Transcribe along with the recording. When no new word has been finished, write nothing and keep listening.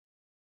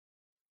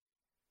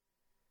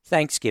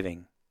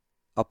Thanksgiving,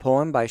 a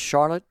poem by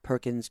Charlotte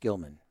Perkins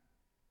Gilman.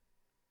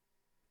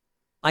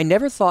 I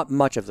never thought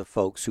much of the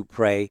folks who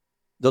pray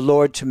the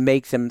Lord to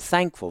make them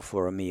thankful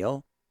for a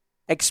meal,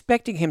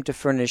 expecting Him to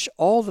furnish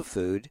all the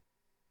food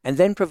and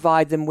then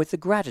provide them with the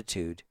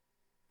gratitude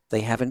they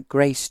haven't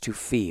grace to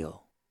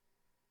feel.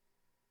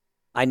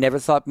 I never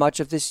thought much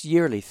of this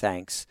yearly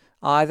thanks,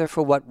 either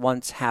for what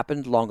once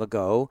happened long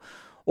ago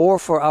or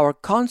for our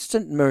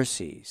constant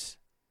mercies.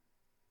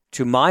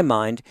 To my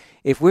mind,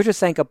 if we're to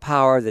thank a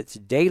power that's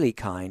daily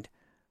kind,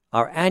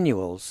 our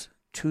annual's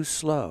too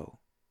slow.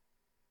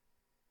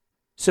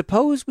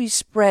 Suppose we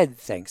spread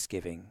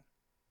thanksgiving,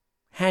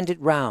 hand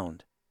it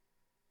round,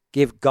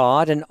 give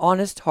God an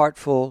honest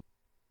heartful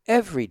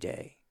every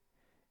day,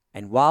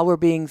 and while we're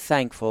being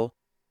thankful,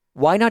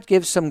 why not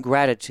give some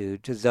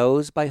gratitude to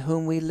those by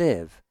whom we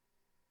live,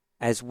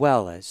 as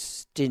well as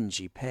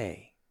stingy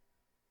pay?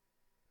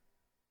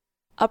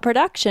 A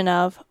production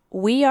of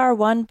We Are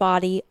One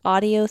Body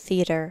Audio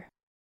Theater.